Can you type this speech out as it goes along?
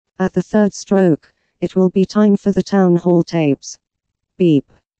At the third stroke, it will be time for the town hall tapes.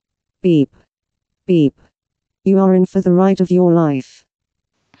 Beep. Beep. Beep. You are in for the ride of your life.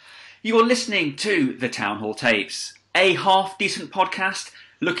 You are listening to the Town Hall Tapes, a half-decent podcast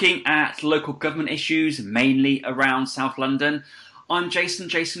looking at local government issues, mainly around South London. I'm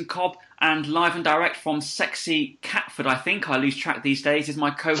Jason Cobb, and live and direct from sexy Catford, I think, I lose track these days, is my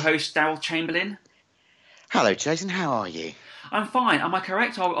co-host Daryl Chamberlain. Hello, Jason. How are you? I'm fine. Am I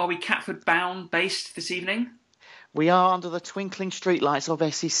correct? Are we Catford-bound based this evening? We are under the twinkling streetlights of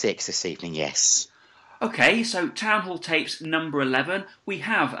SE6 this evening, yes. Okay, so Town Hall Tapes number 11. We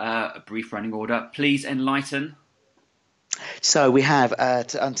have a brief running order. Please enlighten. So we have,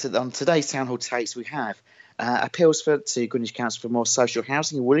 on today's Town Hall Tapes, we have appeals to Greenwich Council for more social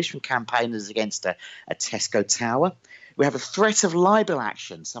housing in Woolwich from campaigners against a Tesco tower. We have a threat of libel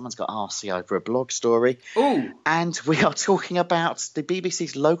action. Someone's got arsey over a blog story. Ooh. And we are talking about the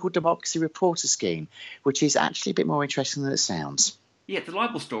BBC's Local Democracy Reporter Scheme, which is actually a bit more interesting than it sounds. Yeah, the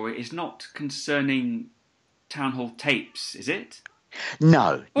libel story is not concerning Town Hall Tapes, is it?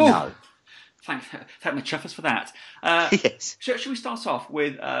 No. Thank my chuffers for that. Yes. Should we start off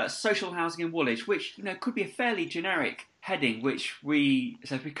with social housing in Woolwich, which could be a fairly generic heading,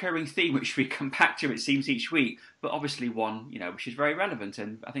 it's a recurring theme which we come back to, it seems, each week, but obviously one which is very relevant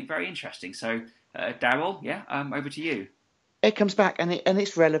and I think very interesting. So, Daryl, over to you. It comes back and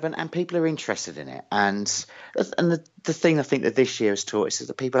it's relevant and people are interested in it. And the thing I think that this year has taught us is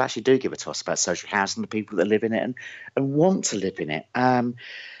that people actually do give a toss about social housing, the people that live in it and want to live in it.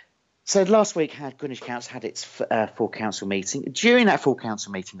 So last week Greenwich Council had its full council meeting. During that full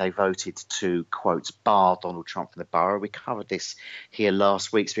council meeting, they voted to, quote, bar Donald Trump from the borough. We covered this here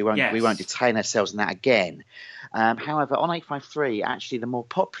last week, so we won't detain ourselves on that again. However, on 853, actually the more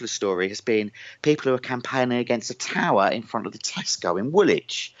popular story has been people who are campaigning against a tower in front of the Tesco in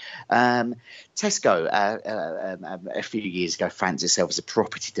Woolwich. Tesco, a few years ago, fancied itself as a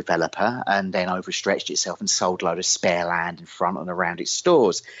property developer and then overstretched itself and sold a load of spare land in front and around its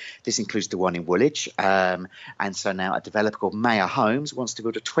stores. This includes the one in Woolwich. And so now a developer called Mayor Homes wants to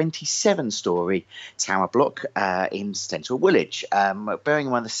build a 27-storey tower block in central Woolwich. Bearing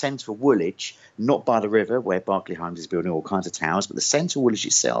in mind the centre of Woolwich, not by the river where Berkeley Homes is building all kinds of towers, but the centre of Woolwich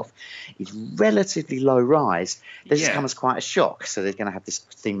itself is relatively low rise. This has come as quite a shock. So they're going to have this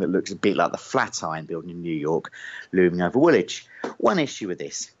thing that looks a bit like the Flatiron building in New York looming over Woolwich. One issue with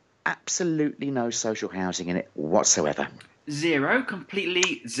this, absolutely no social housing in it whatsoever. Zero,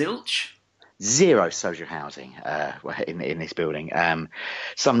 completely zilch. Zero social housing in this building.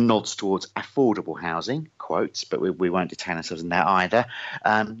 Some nods towards affordable housing, quotes, but we won't detain ourselves in that either.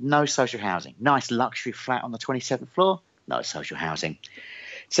 No social housing. Nice luxury flat on the 27th floor, no social housing.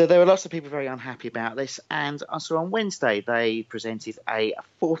 So there were lots of people very unhappy about this, and so on Wednesday they presented a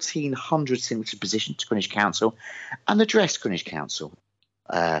 1,400 signature petition to Greenwich Council and addressed Greenwich Council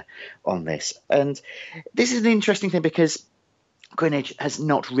on this. And this is an interesting thing because Greenwich has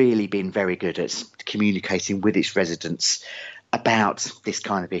not really been very good at communicating with its residents about this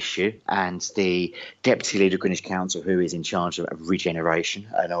kind of issue, and the deputy leader of Greenwich Council, who is in charge of regeneration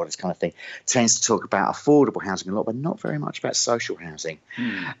and all this kind of thing, tends to talk about affordable housing a lot, but not very much about social housing.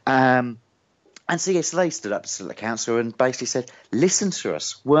 And so yes, they stood up to the council and basically said, listen to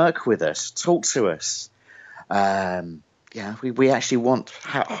us, work with us, talk to us. We actually want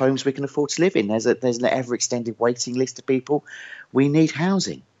homes we can afford to live in. There's an ever-extended waiting list of people. We need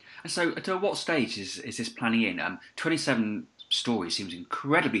housing. So to what stage is this planning in? 27 stories seems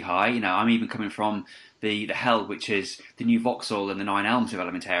incredibly high. I'm even coming from the Hell, which is the new Vauxhall and the Nine Elms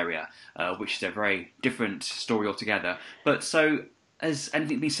development area, which is a very different story altogether. But so has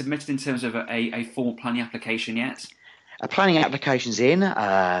anything been submitted in terms of a formal planning application yet? A planning application's in,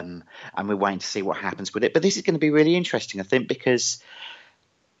 and we're waiting to see what happens with it. But this is going to be really interesting, I think, because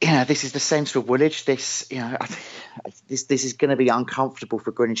this is the centre of Woolwich. This is going to be uncomfortable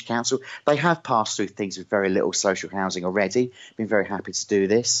for Greenwich Council. They have passed through things with very little social housing already. Been very happy to do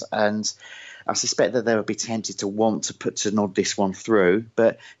this, and I suspect that they would be tempted to want to nod this one through.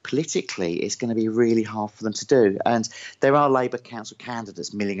 But politically, it's going to be really hard for them to do. And there are Labour council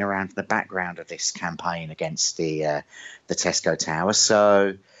candidates milling around in the background of this campaign against the Tesco Tower.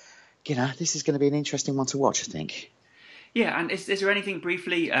 So, this is going to be an interesting one to watch, I think. Yeah, and is there anything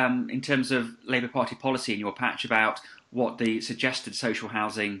briefly in terms of Labour Party policy in your patch about what the suggested social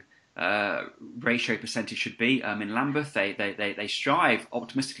housing ratio percentage should be? In Lambeth, they strive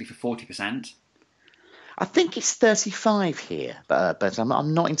optimistically for 40%. I think it's 35 here, but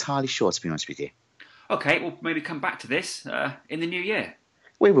I'm not entirely sure, to be honest with you. Okay, we'll maybe come back to this in the new year.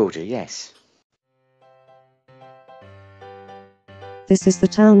 We will do, yes. This is the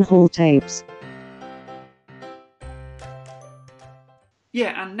Town Hall Tapes.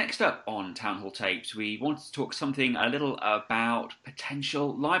 Yeah, and next up on Town Hall Tapes, we wanted to talk something a little about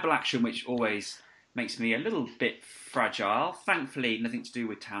potential libel action, which always makes me a little bit fragile. Thankfully, nothing to do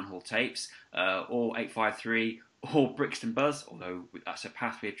with Town Hall Tapes, or 853, or Brixton Buzz, although that's a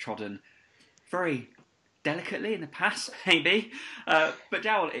path we have trodden very delicately in the past, maybe. But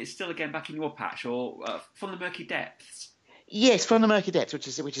Dowell, it's still again back in your patch, or from the murky depths. Yes, From the Murky Depths, which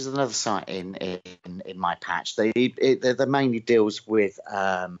is another site in my patch. They mainly deals with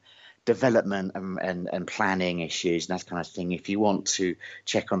development and planning issues and that kind of thing. If you want to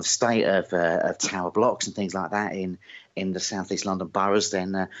check on the state of tower blocks and things like that in the South East London boroughs,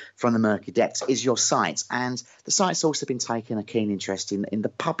 then From the Murky Depths is your site. And the site's also been taking a keen interest in the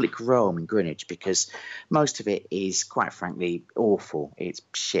public realm in Greenwich, because most of it is, quite frankly, awful. It's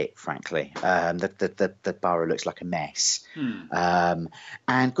shit, frankly. The borough looks like a mess.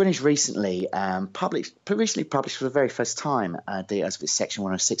 And Greenwich recently published for the very first time details of its Section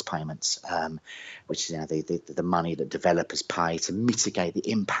 106 payments, which is the money that developers pay to mitigate the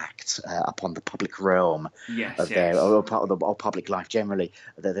impact upon the public realm of their or public life generally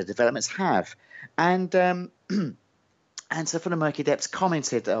that the developments have. And so From the Murky Depths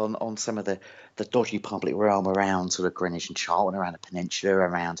commented on some of the dodgy public realm around sort of Greenwich and Charlton, around the peninsula,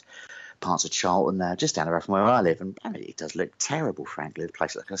 around parts of Charlton, just down the road from where I live, and it does look terrible, frankly. The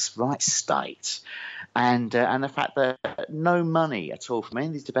place looks like a right state, and the fact that no money at all from any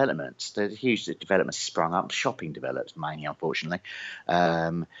of these developments, the huge developments sprung up, shopping developments mainly, unfortunately,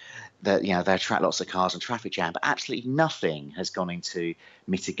 that they attract lots of cars and traffic jam, but absolutely nothing has gone into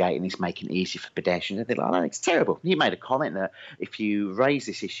mitigating this, making it easy for pedestrians. They're like, it's terrible. You made a comment that if you raise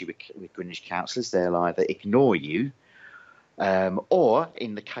this issue with Greenwich councillors, they'll either ignore you, or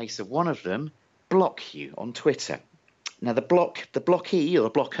in the case of one of them, block you on Twitter. Now, the blockee, or the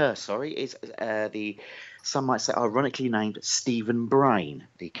blocker, is some might say ironically named Stephen Brain,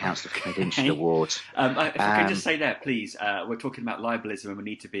 the Councillor for Peninsula Ward. If I can just say there, please, we're talking about libelism and we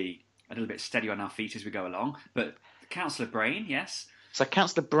need to be a little bit steady on our feet as we go along. But Councillor Brain, yes. So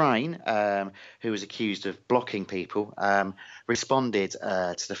Councillor Brain, who was accused of blocking people, responded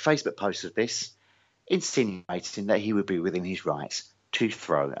to the Facebook post of this, insinuating that he would be within his rights to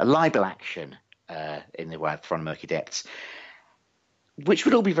throw a libel action in the way From the Murky Depths, which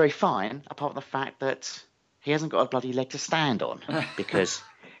would all be very fine, apart from the fact that he hasn't got a bloody leg to stand on, because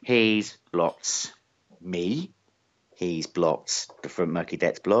he's blocked me, he's blocked the From the Murky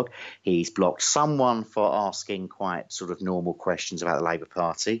Depths blog, he's blocked someone for asking quite sort of normal questions about the Labour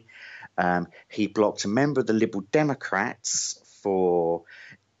Party, he blocked a member of the Liberal Democrats for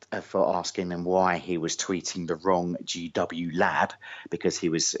asking them why he was tweeting the wrong GW lab, because he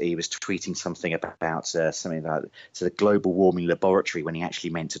was tweeting something about something about the global warming laboratory when he actually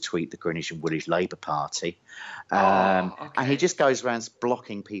meant to tweet the Greenwich and Woolwich Labour Party. And he just goes around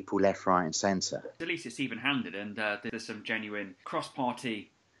blocking people left, right and centre. At least it's even-handed, and there's some genuine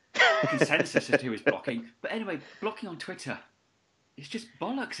cross-party consensus as to who is blocking. But anyway, blocking on Twitter, it's just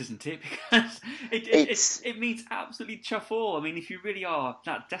bollocks, isn't it? Because it means absolutely chuff all. I mean, if you really are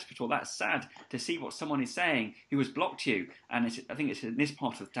that desperate or that sad to see what someone is saying who has blocked you, and I think it's in this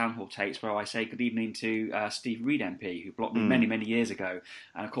part of the Town Hall Tapes where I say good evening to Steve Reed MP, who blocked me many, many years ago.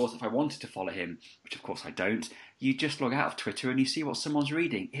 And of course, if I wanted to follow him, which of course I don't, you just log out of Twitter and you see what someone's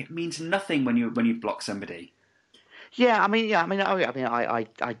reading. It means nothing when you block somebody. I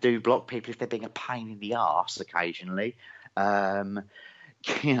do block people if they're being a pain in the arse occasionally. And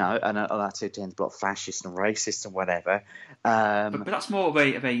I tend to block fascists and racists and whatever. But that's more of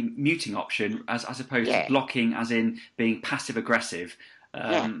a muting option as opposed to blocking, as in being passive aggressive.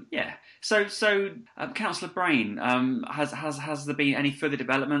 So, Councillor Brain, has there been any further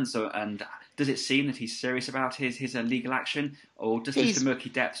developments, and does it seem that he's serious about his legal action, or does Mr. Murky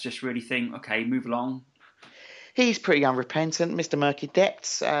Depths just really think, okay, move along? He's pretty unrepentant, Mr. Murky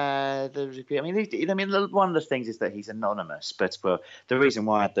Depths. One of the things is that he's anonymous, but the reason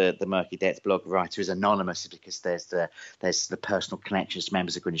why the Murky Depths blog writer is anonymous is because there's the personal connections to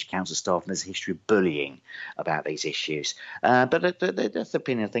members of Greenwich Council staff, and there's a history of bullying about these issues. But the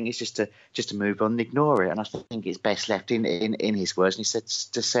opinion, I think, is just to move on and ignore it, and I think it's best left in his words. And he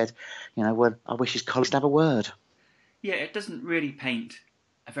said, well, I wish his colleagues would have a word. Yeah, it doesn't really paint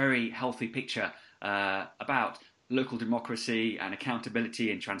a very healthy picture about local democracy and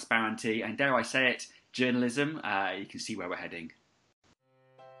accountability and transparency, and dare I say it, journalism. You can see where we're heading.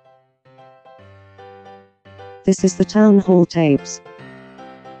 This is the Town Hall Tapes.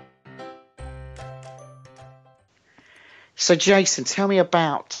 So, Jason, tell me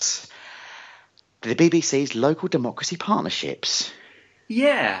about the BBC's local democracy partnerships.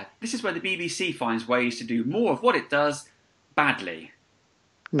 Yeah, this is where the BBC finds ways to do more of what it does badly.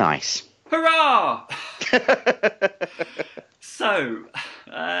 Nice. Hurrah! So,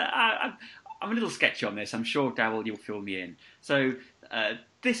 I'm a little sketchy on this. I'm sure, Darryl, you'll fill me in. So,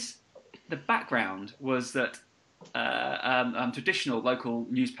 the background was that traditional local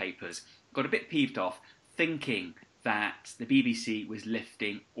newspapers got a bit peeved off, thinking that the BBC was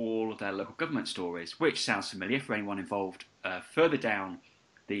lifting all of their local government stories, which sounds familiar for anyone involved further down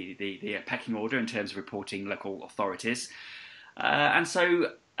the pecking order in terms of reporting local authorities. And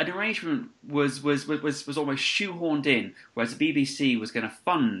so an arrangement was almost shoehorned in, whereas the BBC was going to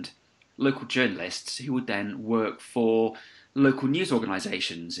fund local journalists who would then work for local news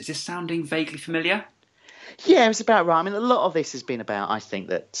organisations. Is this sounding vaguely familiar? Yeah, it's about right. I mean, a lot of this has been about, I think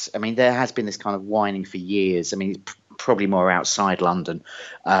there has been this kind of whining for years. I mean, it's probably more outside London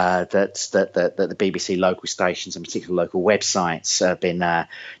that the BBC local stations and particularly local websites have been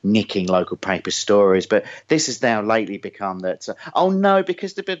nicking local paper stories. But this has now lately become that, oh no,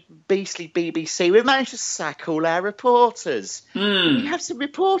 because the beastly BBC, we've managed to sack all our reporters. Can we have some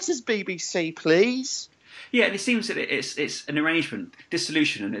reporters, BBC, please? Yeah, and it seems that it's an arrangement,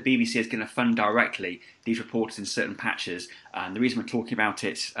 dissolution, and the BBC is going to fund directly these reporters in certain patches. And the reason we're talking about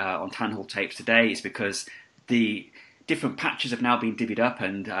it on Town Hall Tapes today is because the different patches have now been divvied up,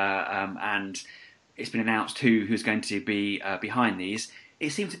 and it's been announced who's going to be behind these. It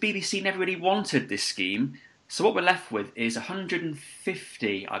seems the BBC never really wanted this scheme, so what we're left with is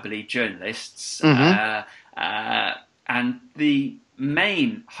 150, I believe, journalists, and the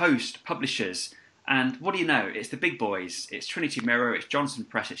main host publishers. And what do you know? It's the big boys. It's Trinity Mirror, it's Johnson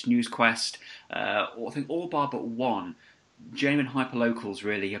Press, it's NewsQuest. I think all bar but one, genuine hyperlocals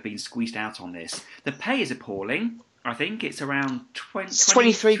really have been squeezed out on this. The pay is appalling. I think it's around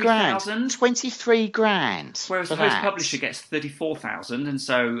 23 grand. 23 grand. Whereas the host publisher gets 34,000, and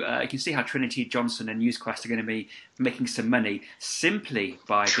so you can see how Trinity, Johnson, and NewsQuest are going to be making some money simply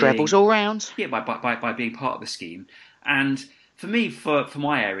by trebles all round. Yeah, by being part of the scheme. And for me, for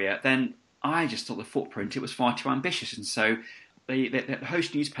my area, then I just thought the footprint, it was far too ambitious, and so the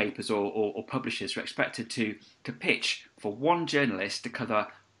host newspapers or publishers were expected to pitch for one journalist to cover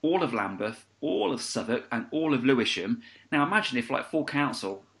all of Lambeth, all of Southwark, and all of Lewisham. Now imagine if like full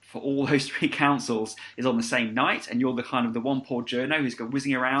council for all those three councils is on the same night, and you're the one poor journo who's got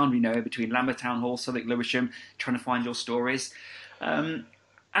whizzing around, between Lambeth Town Hall, Southwark, Lewisham, trying to find your stories.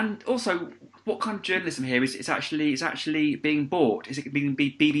 And also, what kind of journalism here is actually being bought? Is it being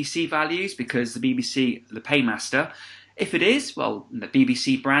BBC values because the BBC, the paymaster? If it is, well, the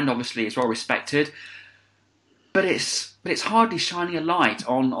BBC brand obviously is well respected, but it's hardly shining a light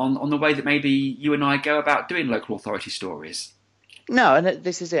on the way that maybe you and I go about doing local authority stories. No, and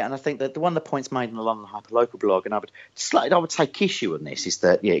this is it. And I think that one of the points made in the London Hyperlocal blog, and I would take issue on this, is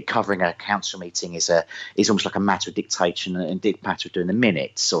that covering a council meeting is almost like a matter of dictation and a matter of doing the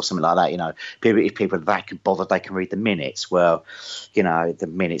minutes or something like that. If people are that bothered, they can read the minutes. Well, the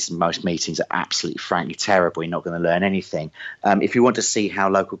minutes in most meetings are absolutely, frankly terrible. You're not going to learn anything. If you want to see how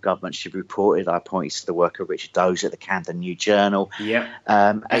local government should be reported, I point you to the work of Richard Dozer at the Camden New Journal. Yeah.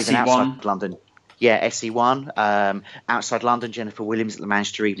 Even outside London. Yeah, SE1. Outside London, Jennifer Williams at the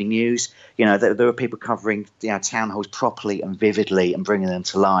Manchester Evening News. There are people covering town halls properly and vividly and bringing them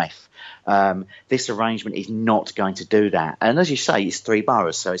to life. This arrangement is not going to do that. And as you say, it's three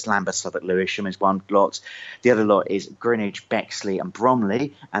boroughs. So it's Lambeth, Southwark, Lewisham is one lot. The other lot is Greenwich, Bexley and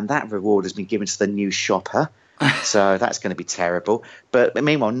Bromley. And that reward has been given to the new shopper. So that's going to be terrible. But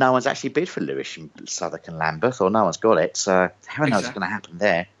meanwhile, no one's actually bid for Lewisham, Southwark and Lambeth, or no one's got it. So who knows what's going to happen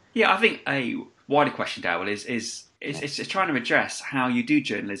there. Yeah, I think a wider question, Darryl, is it's trying to address how you do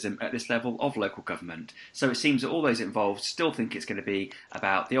journalism at this level of local government. So it seems that all those involved still think it's going to be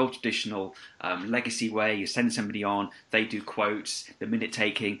about the old traditional legacy way. You send somebody on, they do quotes, the minute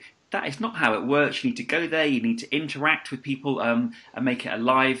taking. That is not how it works. You need to go there, you need to interact with people and make it a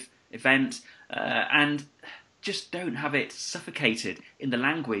live event, and just don't have it suffocated in the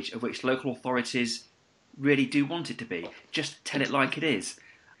language of which local authorities really do want it to be. Just tell it like it is.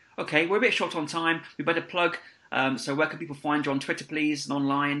 Okay, we're a bit short on time. We better plug. So where can people find you on Twitter, please, and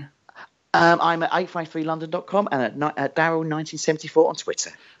online? I'm at 853london.com and at Darryl1974 on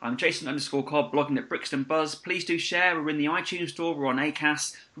Twitter. I'm Jason_Cobb, blogging at Brixton Buzz. Please do share. We're in the iTunes store. We're on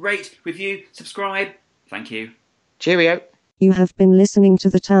Acast. Rate, review, subscribe. Thank you. Cheerio. You have been listening to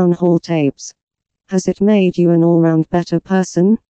the Town Hall Tapes. Has it made you an all-round better person?